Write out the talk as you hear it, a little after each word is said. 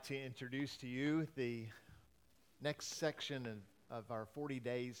To introduce to you the next section of our 40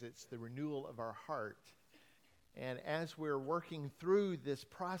 days. It's the renewal of our heart. And as we're working through this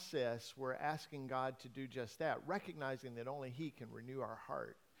process, we're asking God to do just that, recognizing that only He can renew our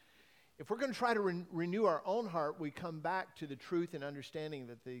heart. If we're going to try to renew our own heart, we come back to the truth and understanding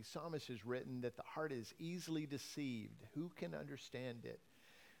that the psalmist has written that the heart is easily deceived. Who can understand it?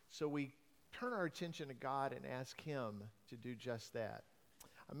 So we turn our attention to God and ask Him to do just that.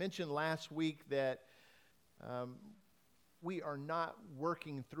 I mentioned last week that we are not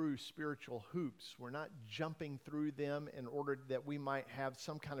working through spiritual hoops. We're not jumping through them in order that we might have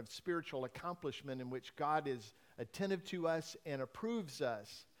some kind of spiritual accomplishment in which God is attentive to us and approves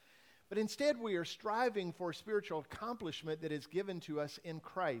us. But instead, we are striving for spiritual accomplishment that is given to us in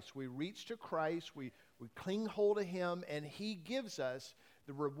Christ. We reach to Christ, we cling hold of Him, and He gives us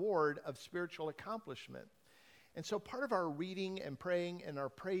the reward of spiritual accomplishment. And so part of our reading and praying and our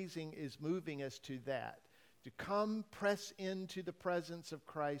praising is moving us to that, to come press into the presence of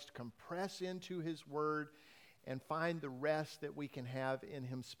Christ, come press into His Word, and find the rest that we can have in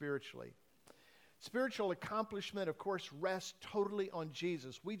Him spiritually. Spiritual accomplishment, of course, rests totally on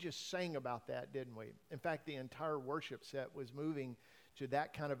Jesus. We just sang about that, didn't we? In fact, the entire worship set was moving to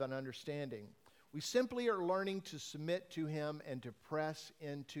that kind of an understanding. We simply are learning to submit to Him and to press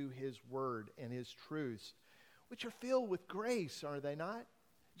into His Word and His truths, which are filled with grace, are they not?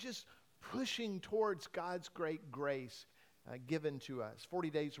 Just pushing towards God's great grace given to us. 40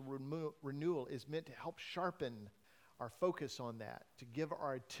 Days of Renewal is meant to help sharpen our focus on that, to give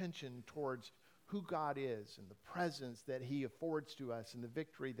our attention towards who God is and the presence that He affords to us and the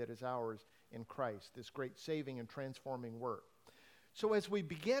victory that is ours in Christ, this great saving and transforming work. So as we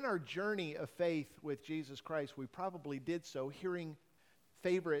begin our journey of faith with Jesus Christ, we probably did so hearing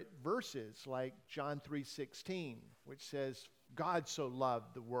favorite verses like John 3:16, which says, God so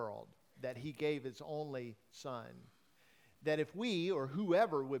loved the world that He gave His only Son, that if we or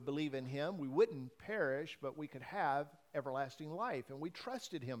whoever would believe in Him, we wouldn't perish, but we could have everlasting life. And we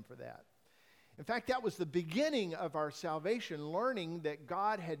trusted Him for that. In fact, that was the beginning of our salvation, learning that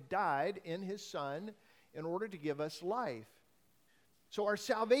God had died in His Son in order to give us life. So our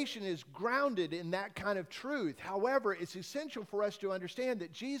salvation is grounded in that kind of truth. However, it's essential for us to understand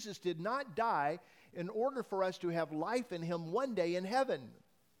that Jesus did not die in order for us to have life in Him one day in heaven.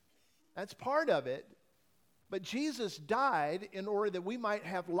 That's part of it. But Jesus died in order that we might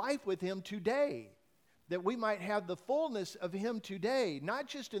have life with Him today, that we might have the fullness of Him today, not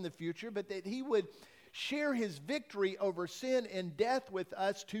just in the future, but that He would share His victory over sin and death with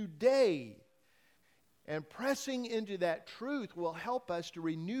us today. And pressing into that truth will help us to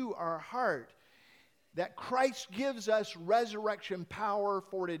renew our heart. That Christ gives us resurrection power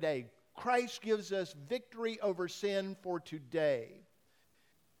for today. Christ gives us victory over sin for today.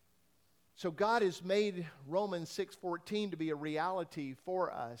 So God has made Romans 6:14 to be a reality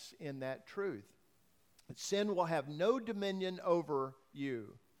for us in that truth. That sin will have no dominion over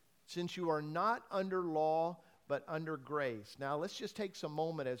you, since you are not under law, but under grace. Now, let's just take some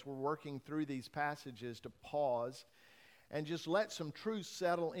moment as we're working through these passages to pause and just let some truth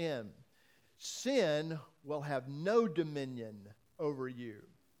settle in. Sin will have no dominion over you.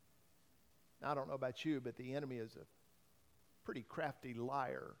 Now, I don't know about you, but the enemy is a pretty crafty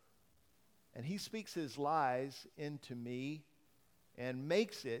liar. And he speaks his lies into me and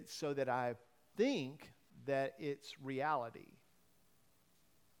makes it so that I think that it's reality.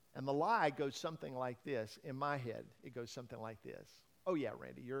 And the lie goes something like this. In my head, it goes something like this. Oh yeah,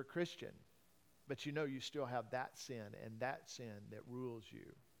 Randy, you're a Christian. But you know you still have that sin and that sin that rules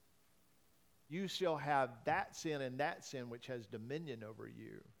you. You still have that sin and that sin which has dominion over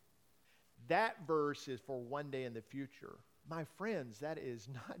you. That verse is for one day in the future. My friends, that is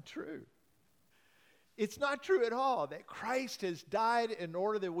not true. It's not true at all that Christ has died in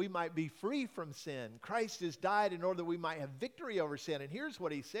order that we might be free from sin. Christ has died in order that we might have victory over sin. And here's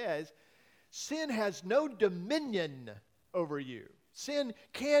what he says. Sin has no dominion over you. Sin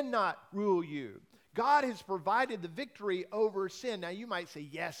cannot rule you. God has provided the victory over sin. Now you might say,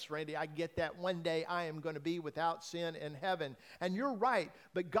 yes, Randy, I get that. One day I am going to be without sin in heaven. And you're right,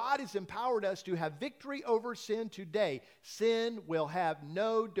 but God has empowered us to have victory over sin today. Sin will have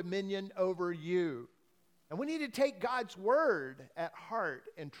no dominion over you. And we need to take God's word at heart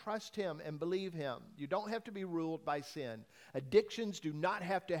and trust Him and believe Him. You don't have to be ruled by sin. Addictions do not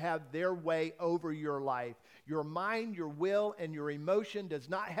have to have their way over your life. Your mind, your will, and your emotion does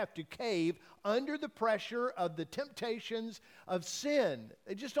not have to cave under the pressure of the temptations of sin.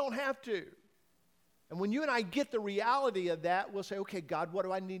 They just don't have to. And when you and I get the reality of that, we'll say, okay, God, what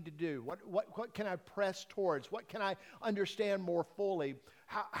do I need to do? What can I press towards? What can I understand more fully?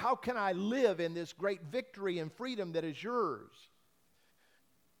 How can I live in this great victory and freedom that is yours?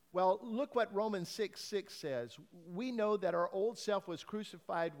 Well, look what Romans 6:6 says. We know that our old self was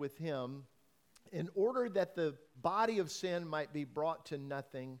crucified with him in order that the body of sin might be brought to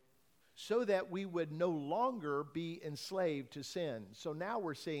nothing, so that we would no longer be enslaved to sin. So now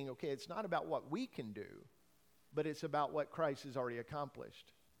we're saying, okay, it's not about what we can do, but it's about what Christ has already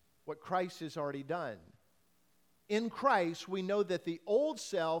accomplished, what Christ has already done. In Christ, we know that the old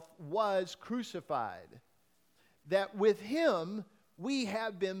self was crucified, that with him we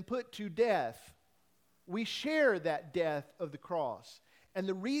have been put to death. We share that death of the cross. And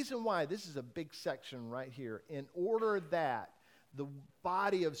the reason why, this is a big section right here, in order that the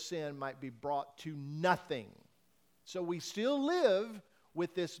body of sin might be brought to nothing. So we still live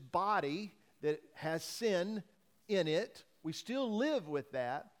with this body that has sin in it. We still live with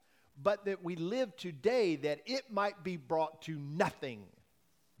that, but that we live today that it might be brought to nothing,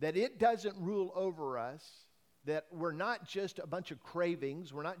 that it doesn't rule over us, that we're not just a bunch of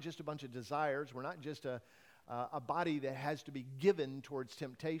cravings, we're not just a bunch of desires, we're not just a body that has to be given towards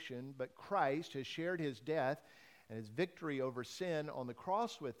temptation, but Christ has shared his death and his victory over sin on the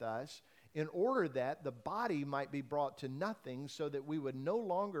cross with us in order that the body might be brought to nothing so that we would no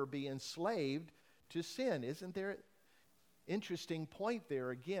longer be enslaved to sin. Isn't there an interesting point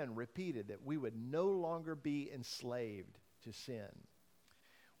there again repeated, that we would no longer be enslaved to sin?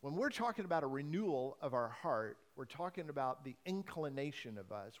 When we're talking about a renewal of our heart, we're talking about the inclination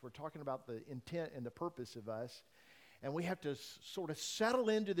of us. We're talking about the intent and the purpose of us. And we have to sort of settle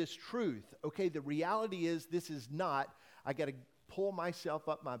into this truth. Okay, the reality is this is not, I got to pull myself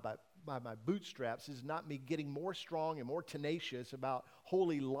up by my bootstraps. This is not me getting more strong and more tenacious about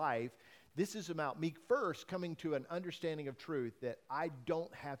holy life. This is about me first coming to an understanding of truth that I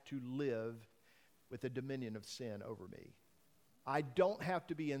don't have to live with the dominion of sin over me. I don't have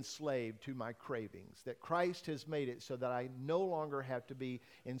to be enslaved to my cravings, that Christ has made it so that I no longer have to be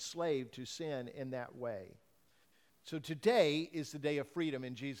enslaved to sin in that way. So today is the day of freedom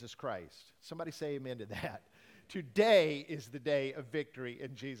in Jesus Christ. Somebody say amen to that. Today is the day of victory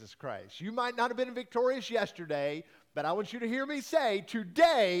in Jesus Christ. You might not have been victorious yesterday, but I want you to hear me say,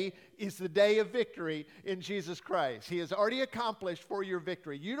 today is the day of victory in Jesus Christ. He has already accomplished for your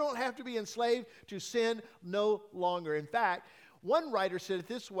victory. You don't have to be enslaved to sin no longer. In fact, one writer said it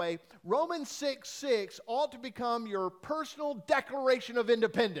this way, Romans 6:6 ought to become your personal declaration of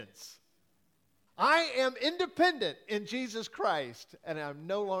independence. I am independent in Jesus Christ, and I'm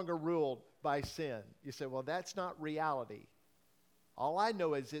no longer ruled by sin. You say, well, that's not reality. All I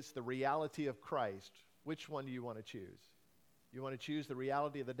know is it's the reality of Christ. Which one do you want to choose? You want to choose the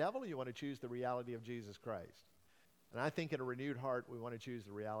reality of the devil, or you want to choose the reality of Jesus Christ? And I think in a renewed heart, we want to choose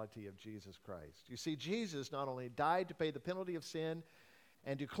the reality of Jesus Christ. You see, Jesus not only died to pay the penalty of sin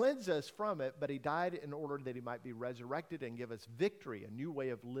and to cleanse us from it, but he died in order that he might be resurrected and give us victory, a new way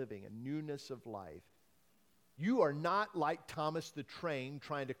of living, a newness of life. You are not like Thomas the Train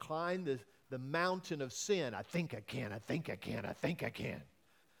trying to climb the mountain of sin. I think I can, I think I can, I think I can.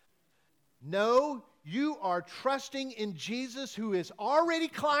 No, you are trusting in Jesus, who has already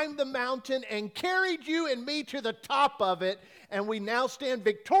climbed the mountain and carried you and me to the top of it, and we now stand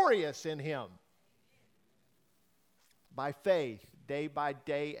victorious in him. By faith, day by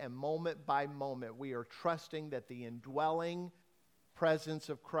day and moment by moment, we are trusting that the indwelling presence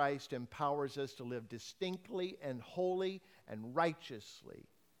of Christ empowers us to live distinctly and holy and righteously,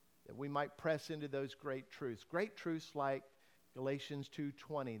 that we might press into those great truths like Galatians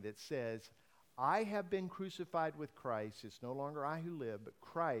 2:20 that says, I have been crucified with Christ. It's no longer I who live, but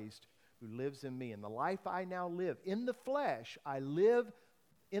Christ who lives in me. And the life I now live in the flesh, I live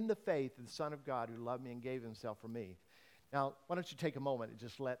in the faith of the Son of God who loved me and gave himself for me. Now, why don't you take a moment and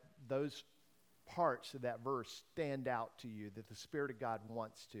just let those parts of that verse stand out to you that the Spirit of God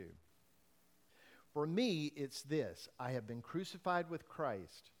wants to. For me, it's this. I have been crucified with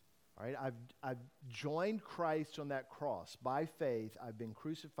Christ. All right, I've joined Christ on that cross. By faith, I've been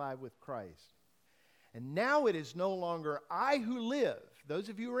crucified with Christ. And now it is no longer I who live. Those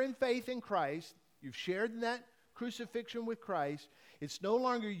of you who are in faith in Christ, you've shared in that crucifixion with Christ. It's no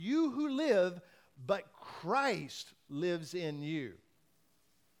longer you who live, but Christ lives in you.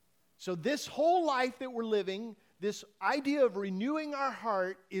 So this whole life that we're living, this idea of renewing our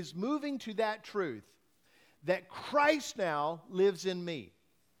heart is moving to that truth, that Christ now lives in me.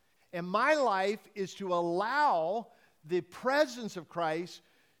 And my life is to allow the presence of Christ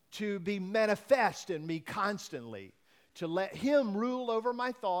to be manifest in me constantly, to let him rule over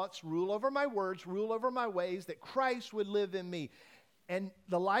my thoughts, rule over my words, rule over my ways, that Christ would live in me. And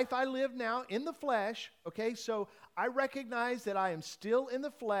the life I live now in the flesh, okay, so I recognize that I am still in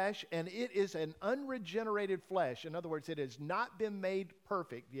the flesh, and it is an unregenerated flesh. In other words, it has not been made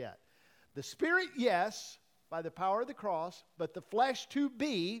perfect yet. The Spirit, yes, by the power of the cross, but the flesh to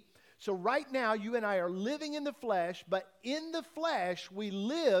be. So right now, you and I are living in the flesh, but in the flesh, we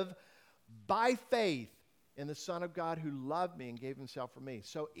live by faith in the Son of God who loved me and gave himself for me.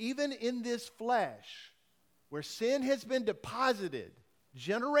 So even in this flesh, where sin has been deposited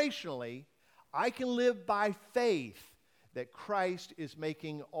generationally, I can live by faith that Christ is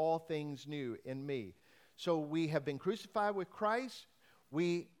making all things new in me. So we have been crucified with Christ.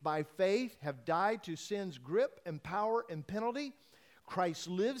 We, by faith, have died to sin's grip and power and penalty. Christ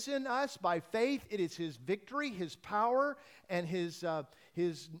lives in us by faith. It is his victory, his power, and his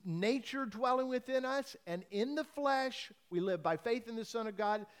nature dwelling within us. And in the flesh, we live by faith in the Son of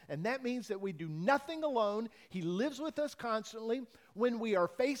God. And that means that we do nothing alone. He lives with us constantly. When we are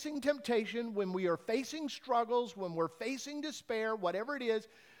facing temptation, when we are facing struggles, when we're facing despair, whatever it is,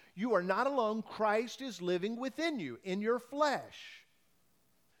 you are not alone. Christ is living within you, in your flesh.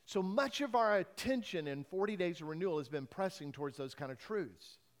 So much of our attention in 40 Days of Renewal has been pressing towards those kind of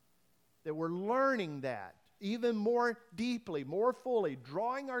truths. That we're learning that even more deeply, more fully,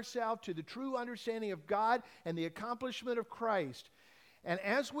 drawing ourselves to the true understanding of God and the accomplishment of Christ. And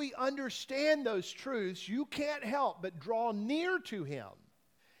as we understand those truths, you can't help but draw near to him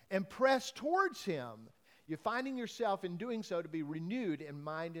and press towards him. You're finding yourself in doing so to be renewed in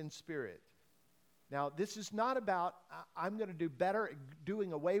mind and spirit. Now, this is not about, I'm going to do better at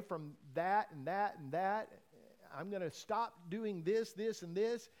doing away from that and that and that. I'm going to stop doing this, this, and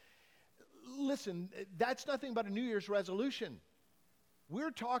this. Listen, that's nothing but a New Year's resolution.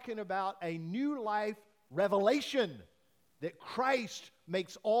 We're talking about a new life revelation that Christ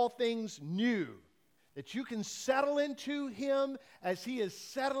makes all things new. That you can settle into him as he is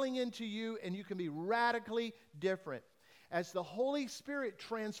settling into you, and you can be radically different. As the Holy Spirit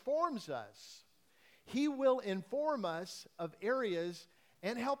transforms us, he will inform us of areas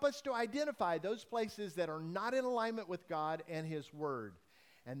and help us to identify those places that are not in alignment with God and his word.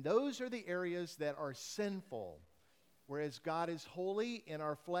 And those are the areas that are sinful. Whereas God is holy, in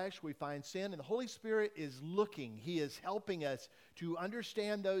our flesh we find sin, and the Holy Spirit is looking. He is helping us to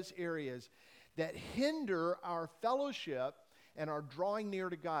understand those areas that hinder our fellowship and our drawing near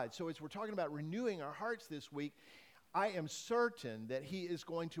to God. So as we're talking about renewing our hearts this week, I am certain that he is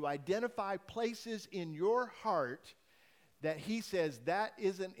going to identify places in your heart that he says that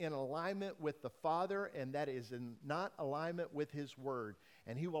isn't in alignment with the Father and that is in not alignment with his word.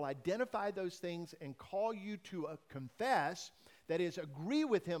 And he will identify those things and call you to confess, that is, agree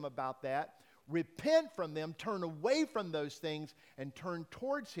with him about that, repent from them, turn away from those things, and turn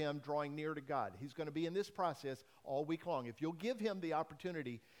towards him, drawing near to God. He's going to be in this process all week long. If you'll give him the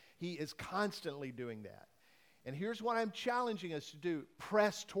opportunity, he is constantly doing that. And here's what I'm challenging us to do.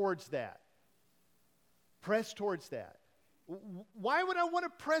 Press towards that. Press towards that. Why would I want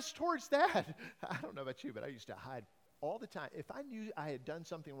to press towards that? I don't know about you, but I used to hide all the time. If I knew I had done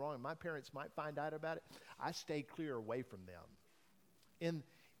something wrong and my parents might find out about it, I stayed clear away from them.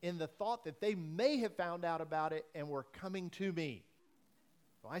 In the thought that they may have found out about it and were coming to me.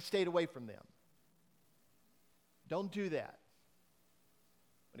 So I stayed away from them. Don't do that.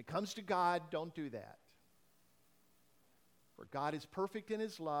 When it comes to God, don't do that. For God is perfect in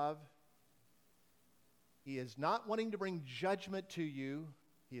his love. He is not wanting to bring judgment to you.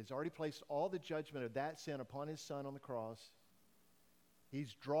 He has already placed all the judgment of that sin upon his Son on the cross.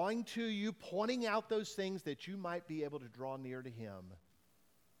 He's drawing to you, pointing out those things that you might be able to draw near to him.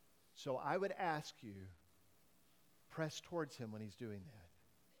 So I would ask you, press towards him when he's doing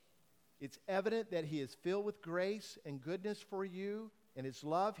that. It's evident that he is filled with grace and goodness for you and his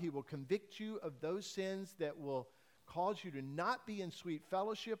love. He will convict you of those sins that will cause you to not be in sweet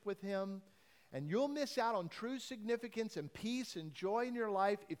fellowship with him. And you'll miss out on true significance and peace and joy in your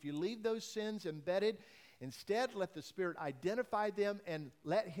life if you leave those sins embedded. Instead, let the Spirit identify them and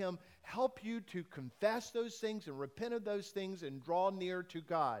let him help you to confess those things and repent of those things and draw near to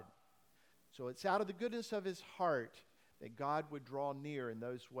God. So it's out of the goodness of his heart that God would draw near in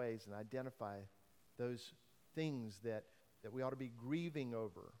those ways and identify those things that we ought to be grieving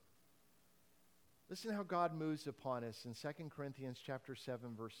over. Listen how God moves upon us in 2 Corinthians chapter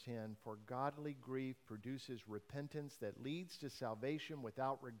 7, verse 10. For godly grief produces repentance that leads to salvation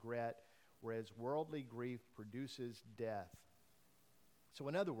without regret, whereas worldly grief produces death. So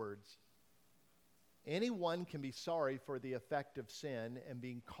in other words, anyone can be sorry for the effect of sin and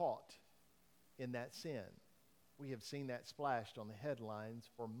being caught in that sin. We have seen that splashed on the headlines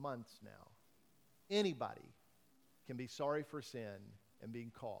for months now. Anybody can be sorry for sin and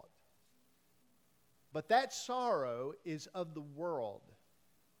being caught. But that sorrow is of the world.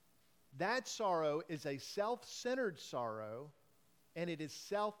 That sorrow is a self-centered sorrow, and it is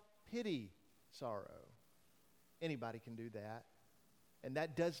self-pity sorrow. Anybody can do that. And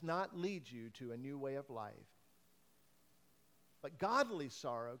that does not lead you to a new way of life. But godly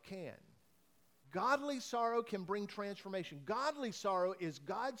sorrow can. Godly sorrow can bring transformation. Godly sorrow is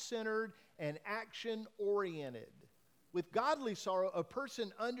God-centered and action-oriented. With godly sorrow, a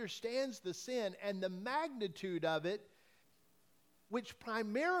person understands the sin and the magnitude of it, which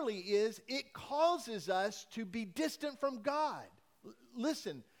primarily is it causes us to be distant from God.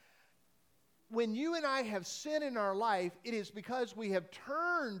 Listen, when you and I have sin in our life, it is because we have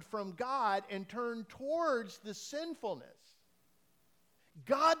turned from God and turned towards the sinfulness.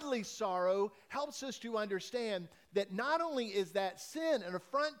 Godly sorrow helps us to understand that not only is that sin an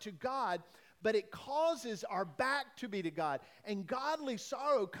affront to God, but it causes our back to be to God. And godly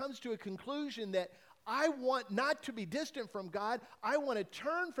sorrow comes to a conclusion that I want not to be distant from God. I want to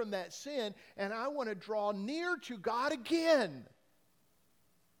turn from that sin, and I want to draw near to God again.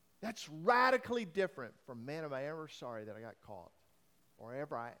 That's radically different from, man, am I ever sorry that I got caught? Or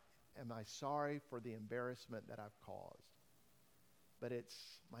am I sorry for the embarrassment that I've caused? But it's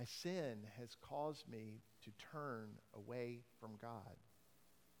my sin has caused me to turn away from God.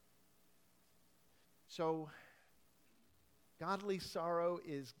 So, godly sorrow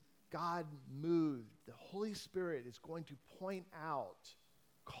is God moved. The Holy Spirit is going to point out,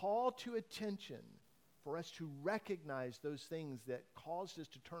 call to attention for us to recognize those things that caused us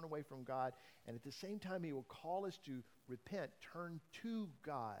to turn away from God. And at the same time, He will call us to repent, turn to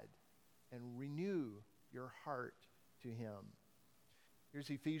God, and renew your heart to Him. Here's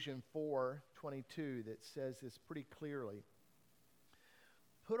Ephesians 4:22 that says this pretty clearly.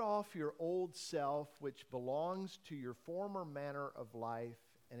 Put off your old self, which belongs to your former manner of life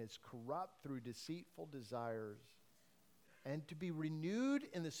and is corrupt through deceitful desires, and to be renewed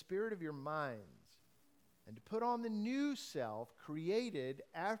in the spirit of your minds, and to put on the new self, created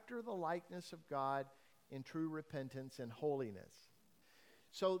after the likeness of God in true repentance and holiness.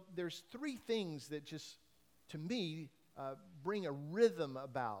 So there's three things that just, to me, bring a rhythm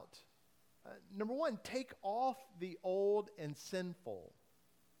about. Number one, take off the old and sinful.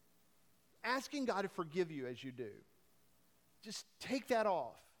 Asking God to forgive you as you do. Just take that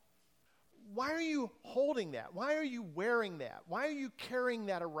off. Why are you holding that? Why are you wearing that? Why are you carrying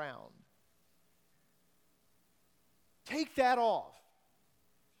that around? Take that off.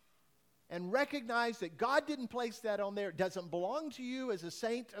 And recognize that God didn't place that on there. It doesn't belong to you as a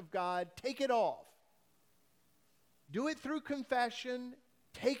saint of God. Take it off. Do it through confession.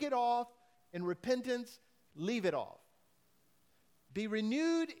 Take it off. In repentance, leave it off. Be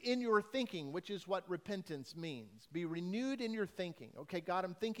renewed in your thinking, which is what repentance means. Be renewed in your thinking. Okay, God,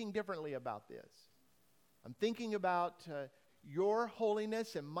 I'm thinking differently about this. I'm thinking about your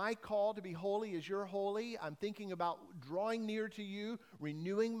holiness and my call to be holy as you're holy. I'm thinking about drawing near to you,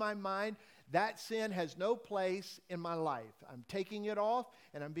 renewing my mind. That sin has no place in my life. I'm taking it off,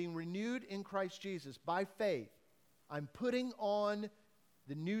 and I'm being renewed in Christ Jesus by faith. I'm putting on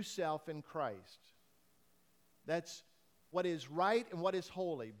the new self in Christ. That's what is right and what is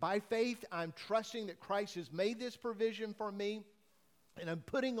holy. By faith, I'm trusting that Christ has made this provision for me, and I'm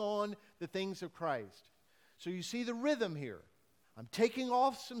putting on the things of Christ. So you see the rhythm here. I'm taking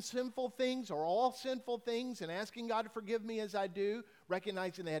off some sinful things or all sinful things and asking God to forgive me as I do,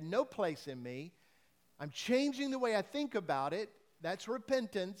 recognizing they had no place in me. I'm changing the way I think about it. That's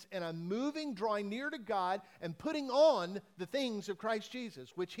repentance. And I'm moving, drawing near to God and putting on the things of Christ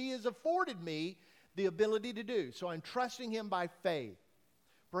Jesus, which He has afforded me the ability to do. So I'm trusting Him by faith.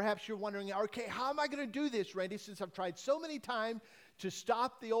 Perhaps you're wondering, okay, how am I going to do this, Randy, since I've tried so many times to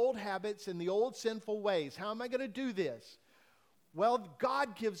stop the old habits and the old sinful ways? How am I going to do this? Well,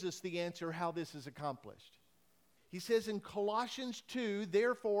 God gives us the answer how this is accomplished. He says in Colossians 2,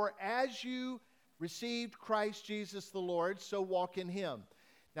 therefore, as you received Christ Jesus the Lord, so walk in Him.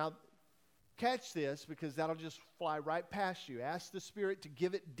 Now, catch this, because that'll just fly right past you. Ask the Spirit to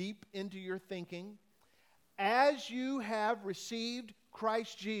give it deep into your thinking. As you have received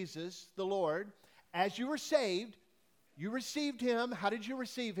Christ Jesus the Lord, as you were saved, you received Him. How did you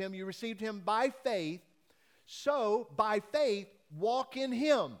receive Him? You received Him by faith. So, by faith, walk in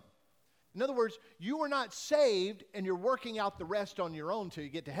Him. In other words, you were not saved and you're working out the rest on your own till you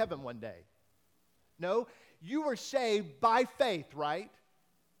get to heaven one day. No, you were saved by faith, right?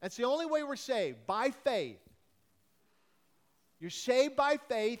 That's the only way we're saved, by faith. You're saved by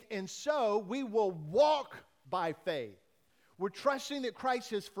faith, and so we will walk by faith. We're trusting that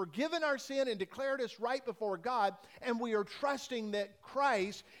Christ has forgiven our sin and declared us right before God, and we are trusting that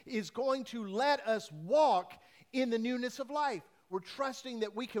Christ is going to let us walk in the newness of life. We're trusting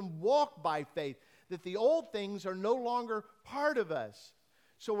that we can walk by faith, that the old things are no longer part of us.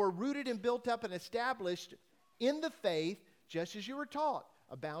 So we're rooted and built up and established in the faith, just as you were taught,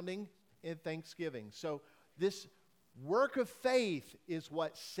 abounding in thanksgiving. So this work of faith is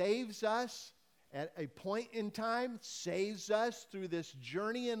what saves us at a point in time, saves us through this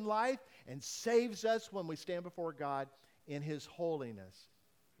journey in life, and saves us when we stand before God in His holiness.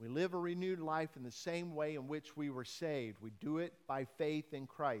 We live a renewed life in the same way in which we were saved. We do it by faith in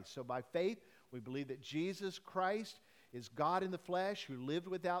Christ. So by faith, we believe that Jesus Christ is God in the flesh, who lived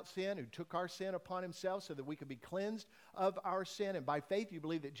without sin, who took our sin upon Himself so that we could be cleansed of our sin. And by faith, you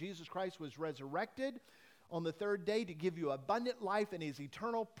believe that Jesus Christ was resurrected on the third day to give you abundant life in His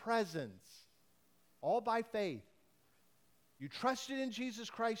eternal presence. All by faith. You trusted in Jesus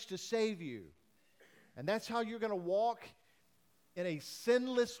Christ to save you. And that's how you're going to walk in a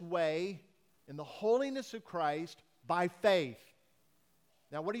sinless way in the holiness of Christ by faith.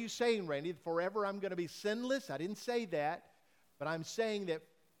 Now, what are you saying, Randy? Forever I'm going to be sinless? I didn't say that. But I'm saying that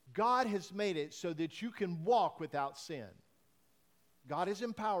God has made it so that you can walk without sin. God has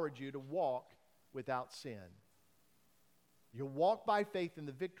empowered you to walk without sin. You'll walk by faith in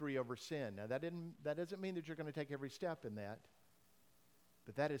the victory over sin. Now, that doesn't mean that you're going to take every step in that.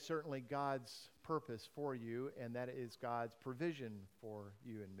 But that is certainly God's purpose for you, and that is God's provision for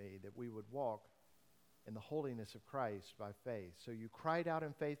you and me, that we would walk in the holiness of Christ by faith. So you cried out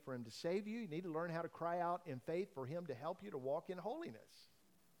in faith for Him to save you. You need to learn how to cry out in faith for Him to help you to walk in holiness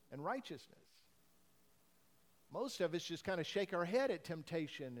and righteousness. Most of us just kind of shake our head at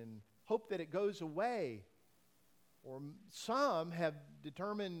temptation and hope that it goes away. Or some have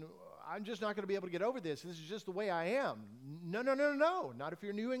determined, I'm just not going to be able to get over this. This is just the way I am. No. Not if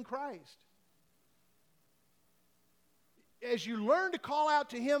you're new in Christ. As you learn to call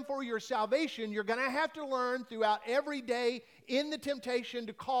out to Him for your salvation, you're going to have to learn throughout every day in the temptation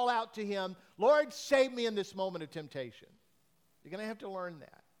to call out to Him, Lord, save me in this moment of temptation. You're going to have to learn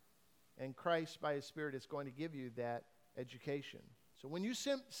that. And Christ, by His Spirit, is going to give you that education. So when you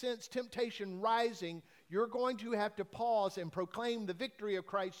sense temptation rising, you're going to have to pause and proclaim the victory of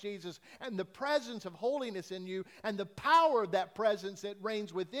Christ Jesus and the presence of holiness in you and the power of that presence that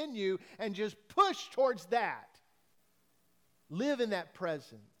reigns within you, and just push towards that. Live in that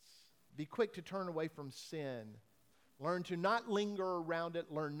presence. Be quick to turn away from sin. Learn to not linger around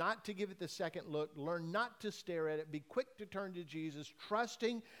it. Learn not to give it the second look. Learn not to stare at it. Be quick to turn to Jesus,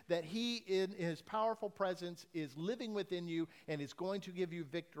 trusting that He, in His powerful presence, is living within you and is going to give you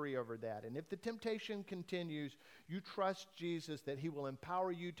victory over that. And if the temptation continues, you trust Jesus that He will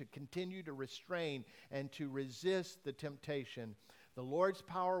empower you to continue to restrain and to resist the temptation. The Lord's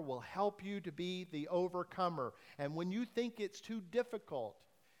power will help you to be the overcomer. And when you think it's too difficult,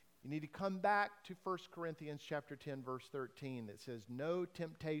 you need to come back to 1 Corinthians chapter 10, verse 13 that says, no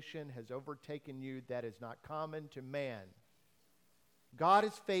temptation has overtaken you that is not common to man. God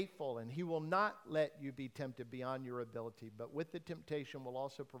is faithful, and He will not let you be tempted beyond your ability, but with the temptation will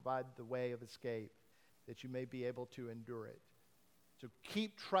also provide the way of escape that you may be able to endure it. So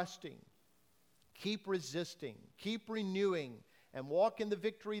keep trusting, keep resisting, keep renewing, and walk in the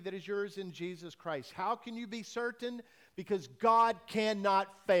victory that is yours in Jesus Christ. How can you be certain? Because God cannot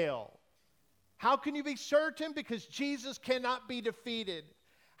fail. How can you be certain? Because Jesus cannot be defeated.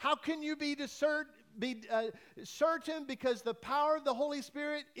 How can you be certain? Because the power of the Holy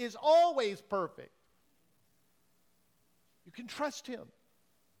Spirit is always perfect. You can trust Him.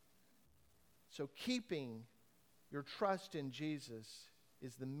 So keeping your trust in Jesus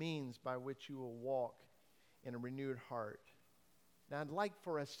is the means by which you will walk in a renewed heart. Now, I'd like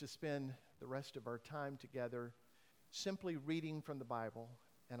for us to spend the rest of our time together simply reading from the Bible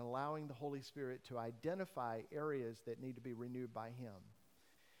and allowing the Holy Spirit to identify areas that need to be renewed by Him.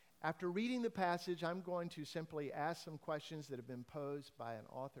 After reading the passage, I'm going to simply ask some questions that have been posed by an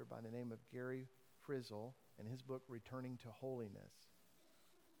author by the name of Gary Frizzle in his book, Returning to Holiness.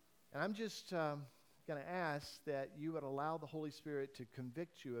 And I'm just going to ask that you would allow the Holy Spirit to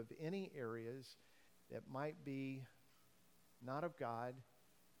convict you of any areas that might be not of God,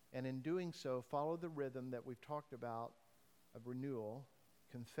 and in doing so, follow the rhythm that we've talked about of renewal.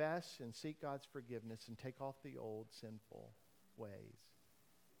 Confess and seek God's forgiveness and take off the old sinful ways.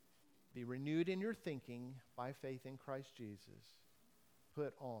 Be renewed in your thinking by faith in Christ Jesus.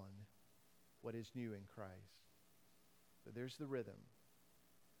 Put on what is new in Christ. So there's the rhythm.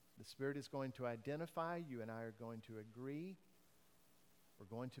 The Spirit is going to identify. You and I are going to agree.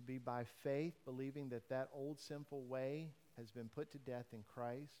 We're going to be by faith, believing that that old sinful way has been put to death in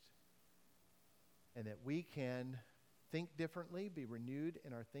Christ, and that we can think differently, be renewed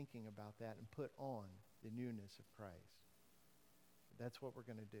in our thinking about that, and put on the newness of Christ. That's what we're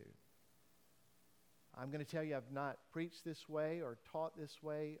going to do. I'm going to tell you, I've not preached this way or taught this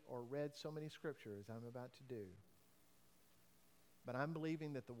way or read so many scriptures I'm about to do. But I'm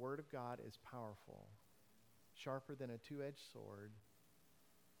believing that the Word of God is powerful, sharper than a two-edged sword,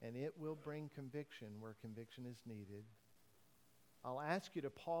 and it will bring conviction where conviction is needed. I'll ask you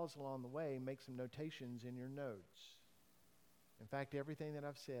to pause along the way, make some notations in your notes. In fact, everything that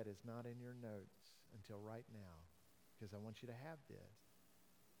I've said is not in your notes until right now, because I want you to have this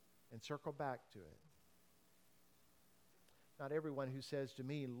and circle back to it. Not everyone who says to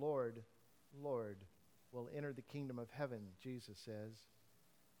me, Lord, Lord, will enter the kingdom of heaven, Jesus says,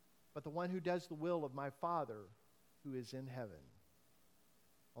 but the one who does the will of my Father who is in heaven.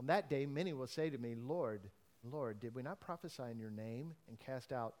 On that day, many will say to me, Lord, Lord, did we not prophesy in your name and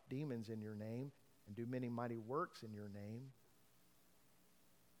cast out demons in your name and do many mighty works in your name?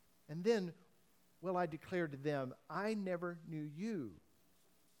 And then will I declare to them, I never knew you.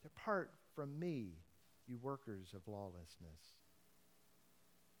 Depart from me, you workers of lawlessness.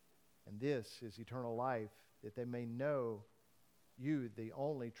 And this is eternal life, that they may know you, the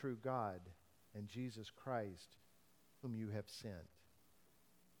only true God, and Jesus Christ, whom you have sent.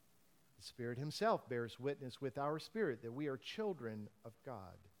 The Spirit himself bears witness with our spirit that we are children of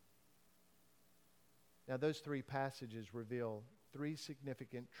God. Now, those three passages reveal three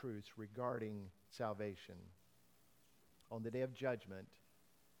significant truths regarding salvation. On the day of judgment,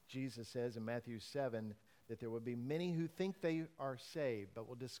 Jesus says in Matthew 7 that there will be many who think they are saved, but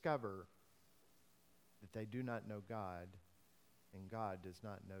will discover that they do not know God, and God does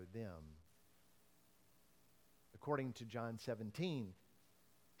not know them. According to John 17,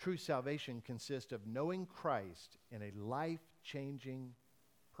 true salvation consists of knowing Christ in a life-changing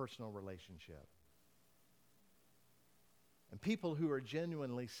personal relationship. And people who are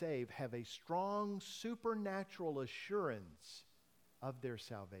genuinely saved have a strong supernatural assurance of their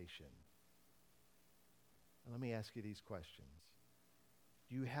salvation. Now, let me ask you these questions.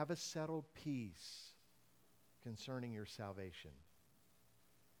 Do you have a settled peace concerning your salvation?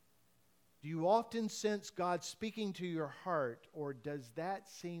 Do you often sense God speaking to your heart, or does that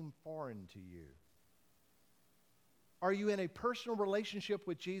seem foreign to you? Are you in a personal relationship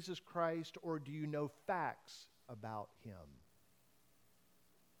with Jesus Christ, or do you know facts about Him?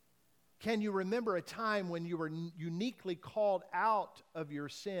 Can you remember a time when you were uniquely called out of your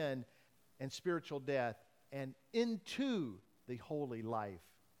sin and spiritual death and into the holy life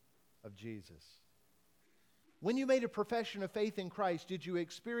of Jesus? When you made a profession of faith in Christ, did you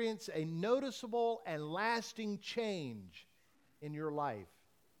experience a noticeable and lasting change in your life?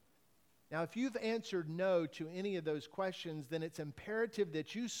 Now, if you've answered no to any of those questions, then it's imperative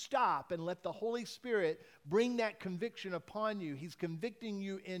that you stop and let the Holy Spirit bring that conviction upon you. He's convicting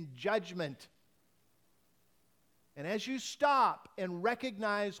you in judgment. And as you stop and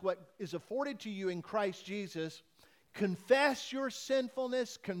recognize what is afforded to you in Christ Jesus, confess your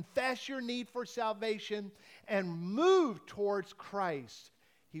sinfulness, confess your need for salvation, and move towards Christ.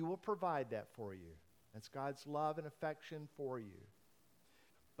 He will provide that for you. That's God's love and affection for you.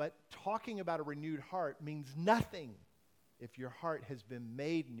 But talking about a renewed heart means nothing if your heart has been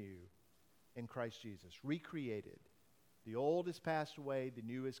made new in Christ Jesus, recreated. The old has passed away, the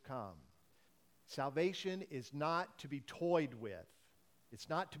new has come. Salvation is not to be toyed with. It's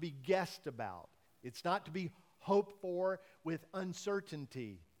not to be guessed about. It's not to be hoped for with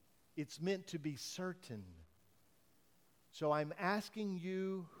uncertainty. It's meant to be certain. So I'm asking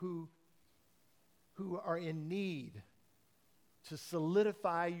you who are in need to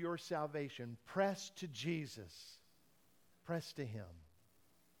solidify your salvation, press to Jesus. Press to Him.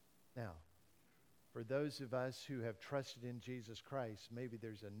 Now, for those of us who have trusted in Jesus Christ, maybe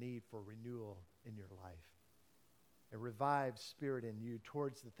there's a need for renewal in your life. A revived spirit in you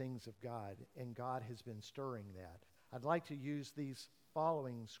towards the things of God, and God has been stirring that. I'd like to use these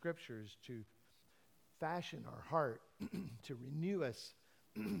following scriptures to fashion our heart, to renew us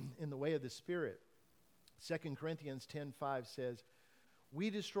in the way of the Spirit. 2 Corinthians 10:5 says,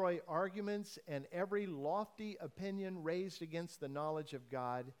 "We destroy arguments and every lofty opinion raised against the knowledge of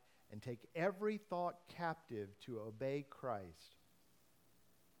God, and take every thought captive to obey Christ."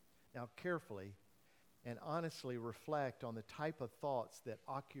 Now carefully and honestly reflect on the type of thoughts that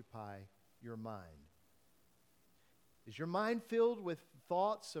occupy your mind. Is your mind filled with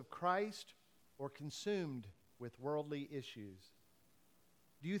thoughts of Christ or consumed with worldly issues?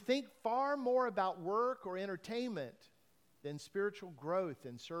 Do you think far more about work or entertainment than spiritual growth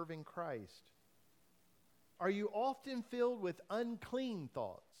in serving Christ? Are you often filled with unclean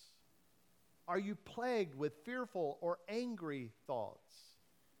thoughts? Are you plagued with fearful or angry thoughts?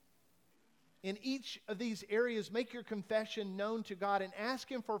 In each of these areas, make your confession known to God and ask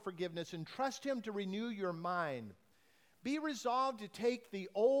Him for forgiveness and trust Him to renew your mind. Be resolved to take the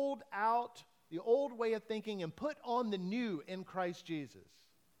old out, the old way of thinking, and put on the new in Christ Jesus.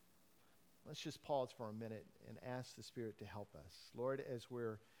 Let's just pause for a minute and ask the Spirit to help us. Lord, as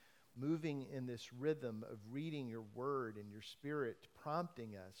we're moving in this rhythm of reading your word and your Spirit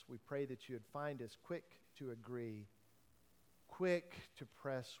prompting us, we pray that you would find us quick to agree, quick to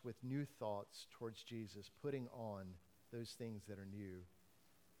press with new thoughts towards Jesus, putting on those things that are new.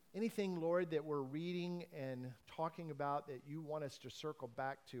 Anything, Lord, that we're reading and talking about that you want us to circle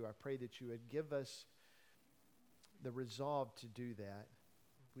back to, I pray that you would give us the resolve to do that.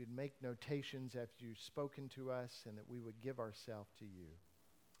 We'd make notations after you've spoken to us, and that we would give ourselves to you.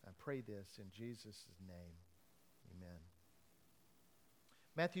 I pray this in Jesus' name. Amen.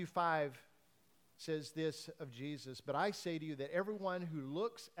 Matthew 5 says this of Jesus, "But I say to you that everyone who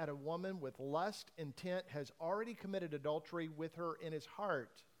looks at a woman with lust intent has already committed adultery with her in his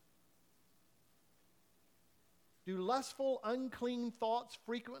heart." Do lustful, unclean thoughts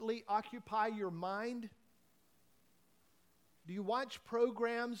frequently occupy your mind? Do you watch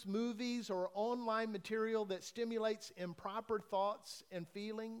programs, movies, or online material that stimulates improper thoughts and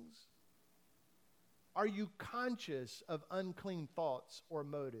feelings? Are you conscious of unclean thoughts or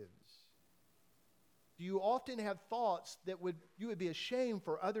motives? Do you often have thoughts that you would be ashamed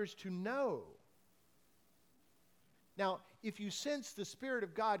for others to know? Now, if you sense the Spirit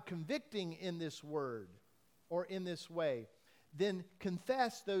of God convicting in this word or in this way, then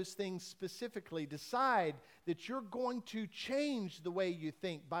confess those things specifically. Decide that you're going to change the way you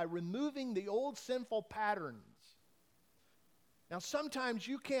think by removing the old sinful patterns. Now, sometimes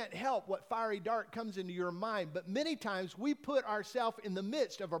you can't help what fiery dart comes into your mind, but many times we put ourselves in the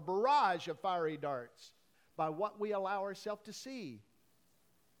midst of a barrage of fiery darts by what we allow ourselves to see.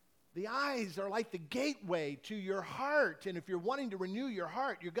 The eyes are like the gateway to your heart, and if you're wanting to renew your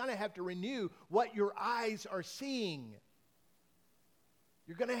heart, you're going to have to renew what your eyes are seeing.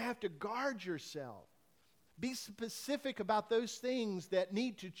 You're going to have to guard yourself. Be specific about those things that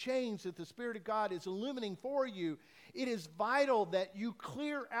need to change that the Spirit of God is illuminating for you. It is vital that you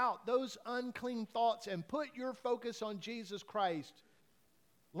clear out those unclean thoughts and put your focus on Jesus Christ.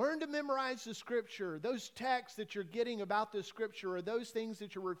 Learn to memorize the Scripture. Those texts that you're getting about the Scripture, or those things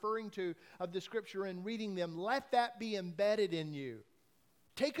that you're referring to of the Scripture and reading them, let that be embedded in you.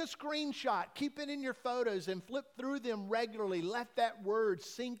 Take a screenshot, keep it in your photos, and flip through them regularly. Let that word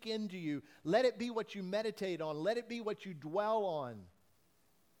sink into you. Let it be what you meditate on. Let it be what you dwell on.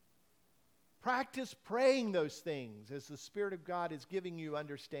 Practice praying those things as the Spirit of God is giving you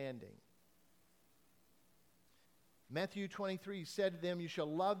understanding. Matthew 23 said to them, "You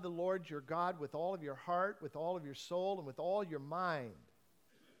shall love the Lord your God with all of your heart, with all of your soul, and with all your mind."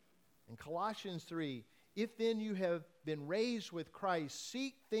 In Colossians 3, "If then you have been raised with Christ,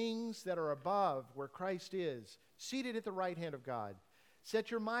 seek things that are above, where Christ is, seated at the right hand of God.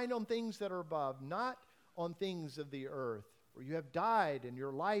 Set your mind on things that are above, not on things of the earth, where you have died and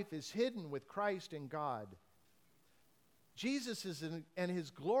your life is hidden with Christ in God." Jesus and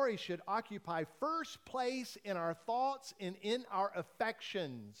His glory should occupy first place in our thoughts and in our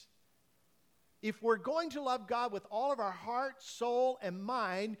affections. If we're going to love God with all of our heart, soul, and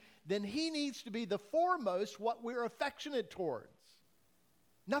mind, then He needs to be the foremost what we're affectionate towards.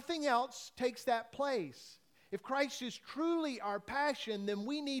 Nothing else takes that place. If Christ is truly our passion, then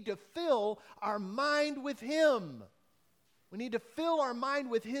we need to fill our mind with Him. We need to fill our mind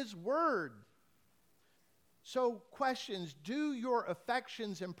with His Word. So, questions: do your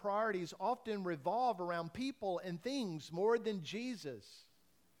affections and priorities often revolve around people and things more than Jesus?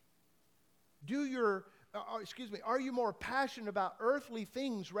 Are you more passionate about earthly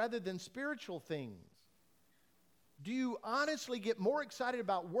things rather than spiritual things? Do you honestly get more excited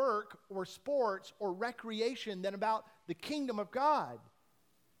about work or sports or recreation than about the kingdom of God?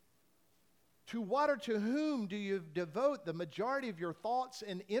 To what or to whom do you devote the majority of your thoughts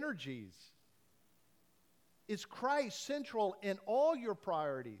and energies? Is Christ central in all your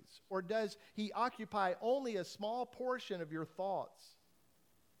priorities, or does He occupy only a small portion of your thoughts?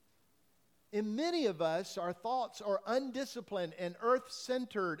 In many of us, our thoughts are undisciplined and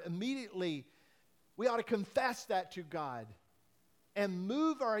earth-centered immediately. We ought to confess that to God and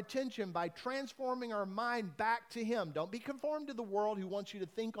move our attention by transforming our mind back to Him. Don't be conformed to the world who wants you to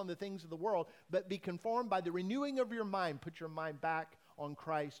think on the things of the world, but be conformed by the renewing of your mind. Put your mind back on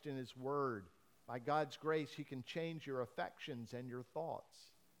Christ and His Word. By God's grace, He can change your affections and your thoughts.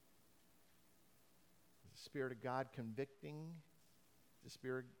 Is the Spirit of God convicting? Is the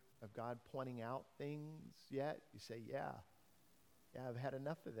Spirit of God pointing out things yet? You say, yeah, I've had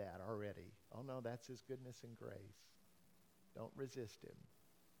enough of that already. Oh no, that's His goodness and grace. Don't resist Him.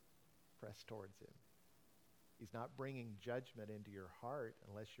 Press towards Him. He's not bringing judgment into your heart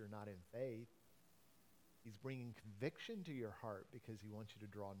unless you're not in faith. He's bringing conviction to your heart because He wants you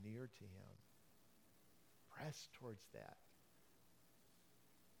to draw near to Him. Press towards that.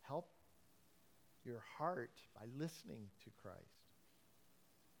 Help your heart by listening to Christ.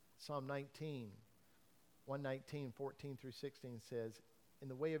 Psalm 119, 14 through 16 says, "In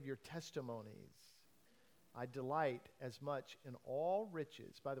the way of your testimonies, I delight as much in all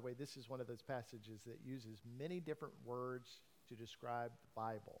riches." By the way, this is one of those passages that uses many different words to describe the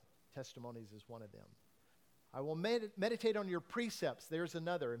Bible. Testimonies is one of them. "I will meditate on your precepts," there's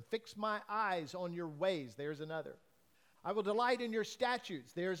another, "and fix my eyes on your ways," there's another. "I will delight in your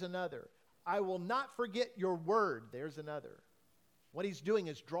statutes," there's another. "I will not forget your word," there's another. What he's doing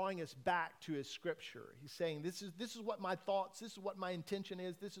is drawing us back to his scripture. He's saying, this is what my thoughts, this is what my intention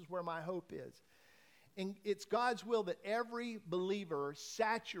is, this is where my hope is. And it's God's will that every believer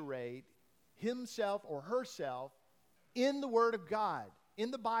saturate himself or herself in the Word of God,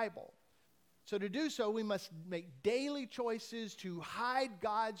 in the Bible. So to do so, we must make daily choices to hide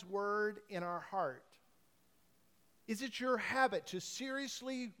God's Word in our heart. Is it your habit to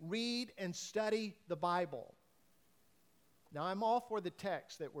seriously read and study the Bible? Now, I'm all for the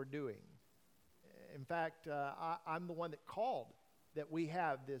text that we're doing. In fact, I'm the one that called that we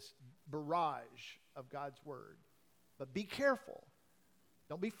have this barrage of God's Word. But be careful.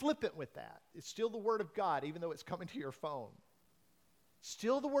 Don't be flippant with that. It's still the Word of God, even though it's coming to your phone.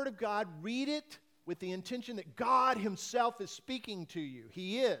 Still the Word of God. Read it with the intention that God Himself is speaking to you.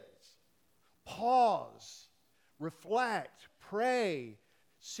 He is. Pause. Reflect. Pray.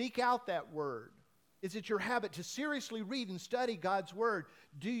 Seek out that Word. Is it your habit to seriously read and study God's Word?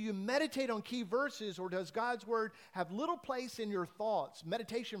 Do you meditate on key verses, or does God's Word have little place in your thoughts?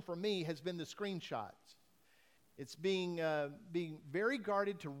 Meditation for me has been the screenshots. It's being very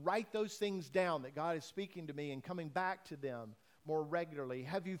guarded to write those things down that God is speaking to me and coming back to them more regularly.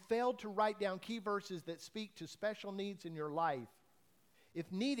 Have you failed to write down key verses that speak to special needs in your life?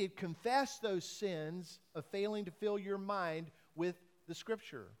 If needed, confess those sins of failing to fill your mind with the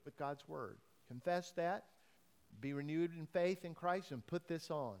Scripture, with God's Word. Confess that, be renewed in faith in Christ, and put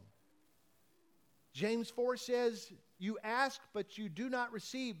this on. James 4 says, "You ask, but you do not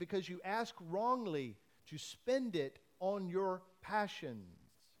receive, because you ask wrongly to spend it on your passions."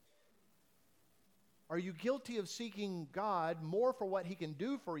 Are you guilty of seeking God more for what He can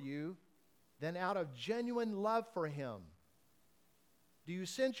do for you than out of genuine love for Him? Do you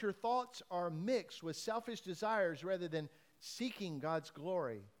sense your thoughts are mixed with selfish desires rather than seeking God's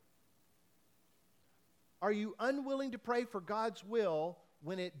glory? Are you unwilling to pray for God's will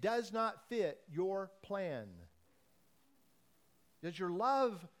when it does not fit your plan? Does your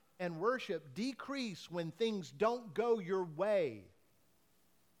love and worship decrease when things don't go your way?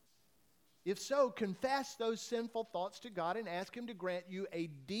 If so, confess those sinful thoughts to God and ask Him to grant you a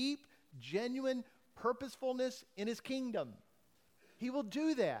deep, genuine purposefulness in His kingdom. He will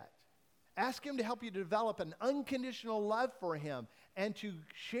do that. Ask Him to help you develop an unconditional love for Him and to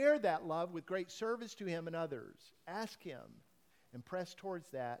share that love with great service to Him and others. Ask Him and press towards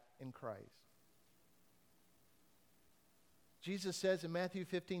that in Christ. Jesus says in Matthew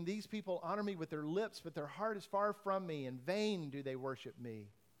 15, "These people honor me with their lips, but their heart is far from me. In vain do they worship me."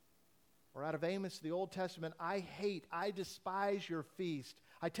 Or out of Amos, the Old Testament, I despise your feast.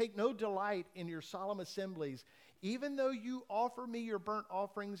 I take no delight in your solemn assemblies. Even though you offer me your burnt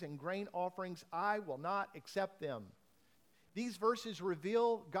offerings and grain offerings, I will not accept them. These verses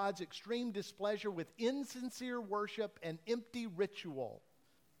reveal God's extreme displeasure with insincere worship and empty ritual.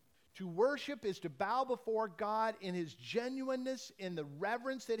 To worship is to bow before God in His genuineness, in the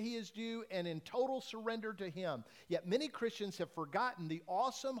reverence that He is due, and in total surrender to Him. Yet many Christians have forgotten the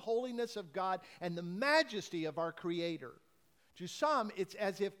awesome holiness of God and the majesty of our Creator. To some, it's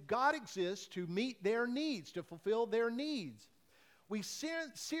as if God exists to meet their needs, to fulfill their needs. We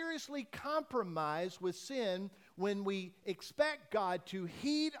seriously compromise with sin when we expect God to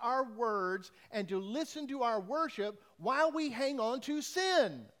heed our words and to listen to our worship while we hang on to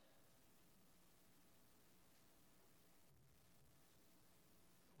sin.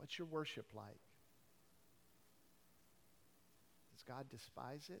 What's your worship like? Does God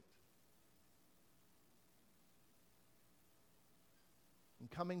despise it? And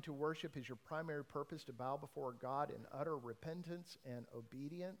coming to worship is your primary purpose to bow before God in utter repentance and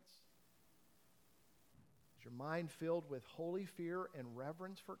obedience? Is your mind filled with holy fear and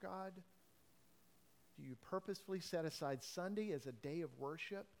reverence for God? Do you purposefully set aside Sunday as a day of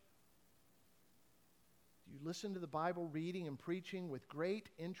worship? Do you listen to the Bible reading and preaching with great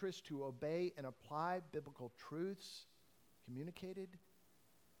interest to obey and apply biblical truths communicated?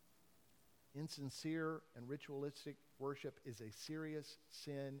 Insincere and ritualistic worship is a serious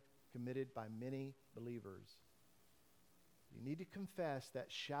sin committed by many believers. You need to confess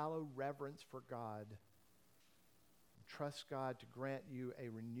that shallow reverence for God and trust God to grant you a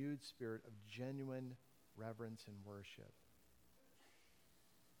renewed spirit of genuine reverence and worship.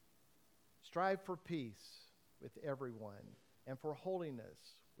 Strive for peace with everyone and for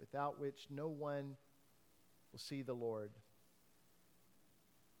holiness, without which no one will see the Lord.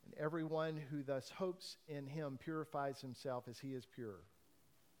 And everyone who thus hopes in him purifies himself as he is pure.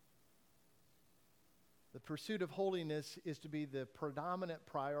 The pursuit of holiness is to be the predominant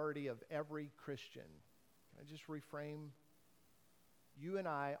priority of every Christian. Can I just reframe? You and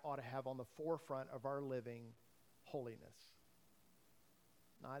I ought to have on the forefront of our living holiness.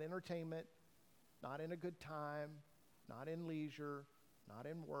 Not entertainment, not in a good time, not in leisure, not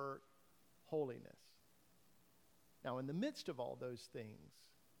in work, holiness. Now, in the midst of all those things,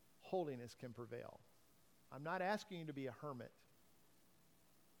 holiness can prevail. I'm not asking you to be a hermit.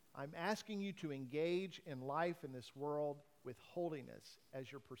 I'm asking you to engage in life in this world with holiness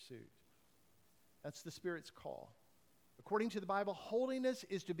as your pursuit. That's the Spirit's call. According to the Bible, holiness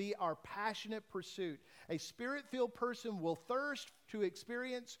is to be our passionate pursuit. A Spirit-filled person will thirst to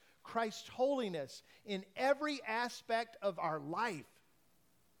experience Christ's holiness in every aspect of our life.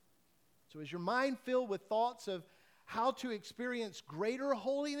 So is your mind filled with thoughts of how to experience greater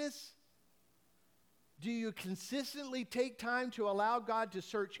holiness? Do you consistently take time to allow God to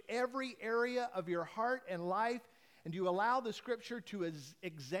search every area of your heart and life? And do you allow the Scripture to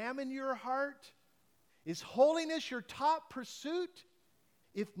examine your heart? Is holiness your top pursuit?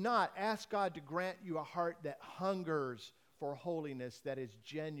 If not, ask God to grant you a heart that hungers for holiness that is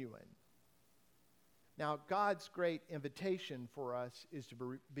genuine. Now, God's great invitation for us is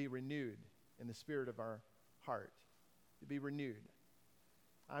to be renewed in the spirit of our heart, to be renewed.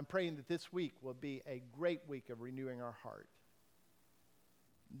 I'm praying that this week will be a great week of renewing our heart.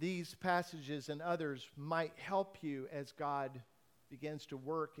 These passages and others might help you as God begins to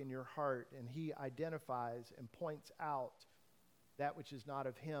work in your heart and He identifies and points out that which is not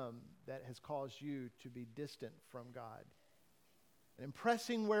of Him that has caused you to be distant from God. And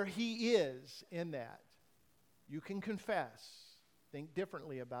impressing where He is in that, you can confess, think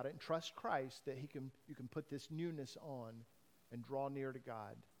differently about it, and trust Christ that you can put this newness on and draw near to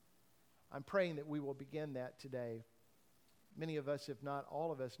God. I'm praying that we will begin that today. Many of us, if not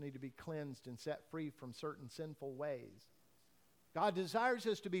all of us, need to be cleansed and set free from certain sinful ways. God desires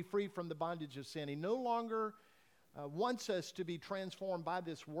us to be free from the bondage of sin. He no longer wants us to be transformed by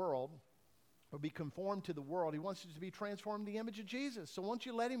this world or be conformed to the world. He wants us to be transformed in the image of Jesus. So won't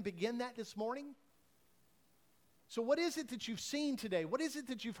you let Him begin that this morning? So what is it that you've seen today? What is it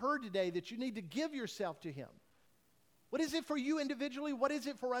that you've heard today that you need to give yourself to Him? What is it for you individually? What is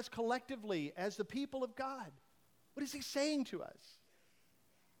it for us collectively as the people of God? What is He saying to us?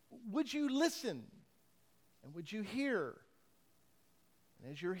 Would you listen? And would you hear?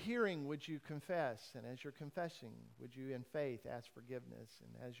 And as you're hearing, would you confess? And as you're confessing, would you in faith ask forgiveness?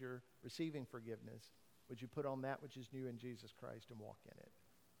 And as you're receiving forgiveness, would you put on that which is new in Jesus Christ and walk in it?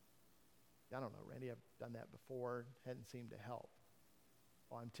 I don't know, Randy, I've done that before. Hadn't seemed to help.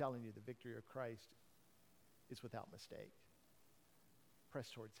 Well, I'm telling you, the victory of Christ is without mistake. Press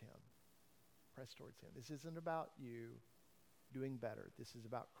towards Him. Press towards Him. This isn't about you doing better. This is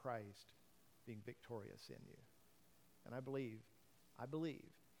about Christ being victorious in you. And I believe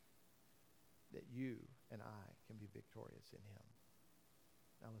that you and I can be victorious in Him.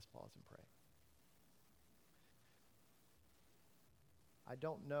 Now let's pause and pray. I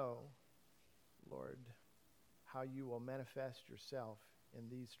don't know, Lord, how you will manifest yourself in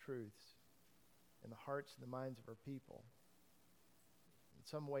these truths in the hearts and the minds of our people. In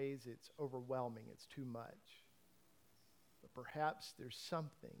some ways, it's overwhelming. It's too much. But perhaps there's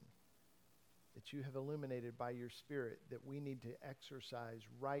something that you have illuminated by your Spirit that we need to exercise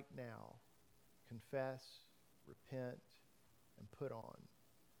right now. Confess, repent, and put on.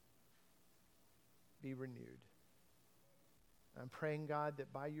 Be renewed. I'm praying, God,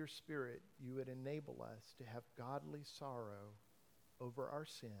 that by your Spirit you would enable us to have godly sorrow over our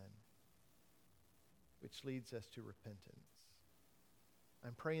sin, which leads us to repentance.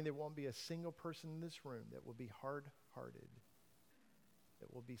 I'm praying there won't be a single person in this room that will be hard-hearted,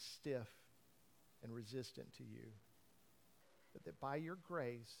 that will be stiff and resistant to you, but that by your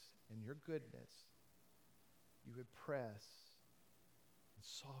grace and your goodness, you would press and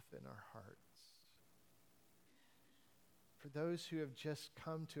soften our hearts. For those who have just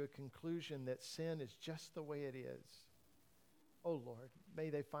come to a conclusion that sin is just the way it is, oh Lord, may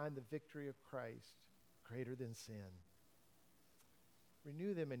they find the victory of Christ greater than sin.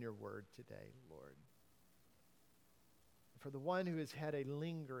 Renew them in your word today, Lord. For the one who has had a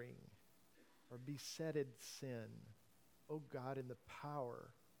lingering or besetted sin, oh God, in the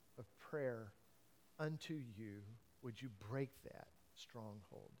power of prayer unto you, would you break that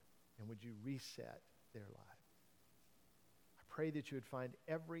stronghold and would you reset their life? I pray that you would find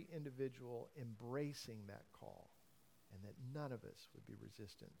every individual embracing that call and that none of us would be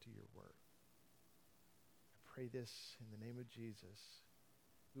resistant to your word. I pray this in the name of Jesus,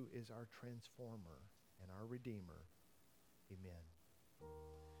 who is our transformer and our Redeemer. Amen.